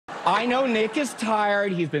I know Nick is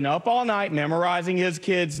tired. He's been up all night memorizing his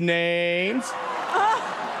kids' names.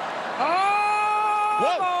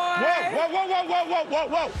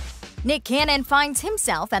 Whoa. Nick Cannon finds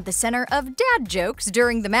himself at the center of dad jokes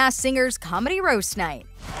during The Masked Singer's comedy roast night.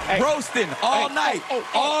 Roasting all night.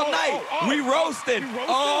 We roasted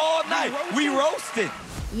all night. We roasted.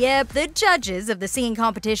 Yep, the judges of the singing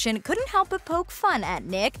competition couldn't help but poke fun at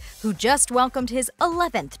Nick, who just welcomed his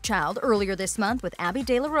 11th child earlier this month with Abby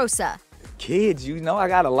De La Rosa. Kids, you know I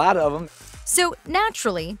got a lot of them. So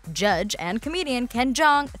naturally, judge and comedian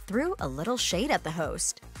Jeong threw a little shade at the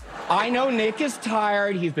host. I know Nick is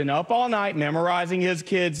tired. He's been up all night memorizing his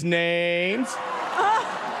kids' names.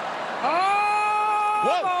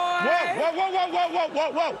 Whoa.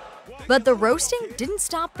 But the roasting didn't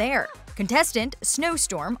stop there. Contestant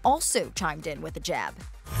Snowstorm also chimed in with a jab.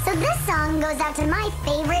 So this song goes out to my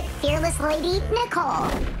favorite fearless lady, Nicole,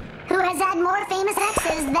 who has had more famous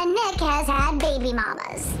exes than Nick has had baby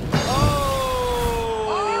mamas.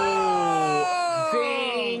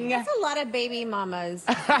 That's a lot of baby mamas.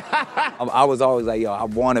 I was always like, yo, I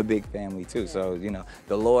want a big family too. So, you know,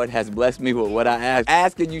 the Lord has blessed me with what I ask.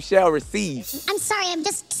 Ask and you shall receive. I'm sorry, I'm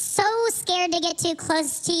just so scared to get too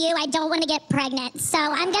close to you. I don't want to get pregnant, so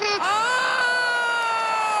I'm gonna...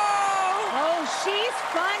 Oh, she's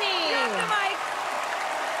funny.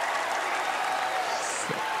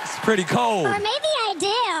 It's pretty cold. Or maybe I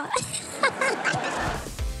do.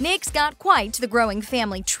 Nick's got quite the growing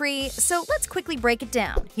family tree, so let's quickly break it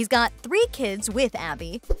down. He's got 3 kids with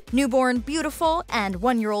Abby, newborn Beautiful, and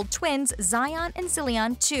 1-year-old twins Zion and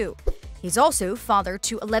Zillion too. He's also father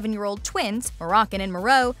to 11-year-old twins Moroccan and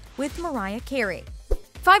Moreau with Mariah Carey,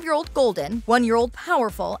 5-year-old Golden, 1-year-old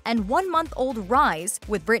Powerful, and 1-month-old Rise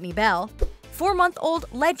with Brittany Bell, 4-month-old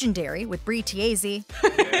Legendary with Brie Tiesi,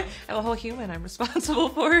 I'm a whole human I'm responsible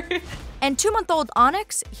for. and 2-month-old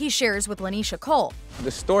Onyx he shares with Lanisha Cole.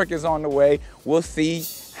 The stork is on the way. We'll see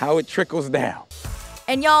how it trickles down.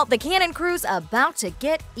 And y'all, the Cannon crew's about to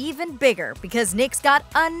get even bigger because Nick's got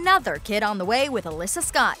another kid on the way with Alyssa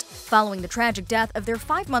Scott, following the tragic death of their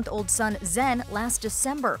 5-month-old son Zen last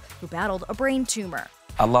December, who battled a brain tumor.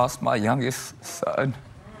 I lost my youngest son.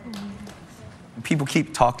 People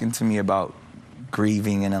keep talking to me about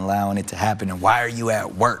grieving and allowing it to happen and why are you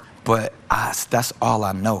at work? But that's all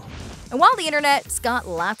I know. And while the internet's got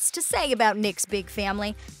lots to say about Nick's big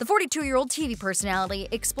family, the 42-year-old TV personality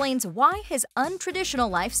explains why his untraditional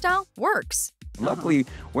lifestyle works. Luckily,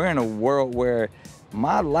 we're in a world where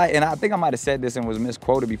my life, and I think I might have said this and was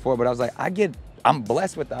misquoted before, but I was like, I'm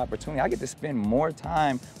blessed with the opportunity. I get to spend more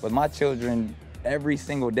time with my children every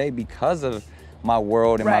single day because of my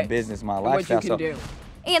world and my business, my lifestyle. What you can do.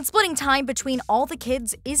 And splitting time between all the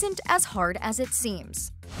kids isn't as hard as it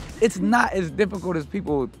seems. It's not as difficult as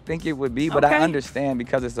people think it would be, but I understand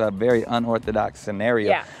because it's a very unorthodox scenario.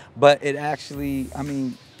 Yeah. But it actually, I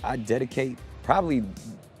mean, I dedicate probably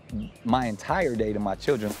my entire day to my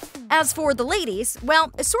children. As for the ladies,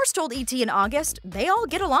 well, a source told ET in August they all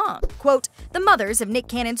get along. Quote, the mothers of Nick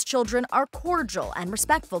Cannon's children are cordial and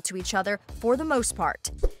respectful to each other for the most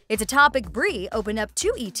part. It's a topic Brie opened up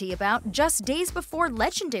to ET about just days before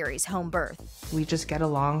Legendary's home birth. We just get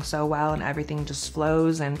along so well and everything just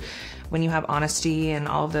flows, and when you have honesty and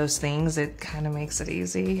all of those things, it kind of makes it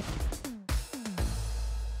easy.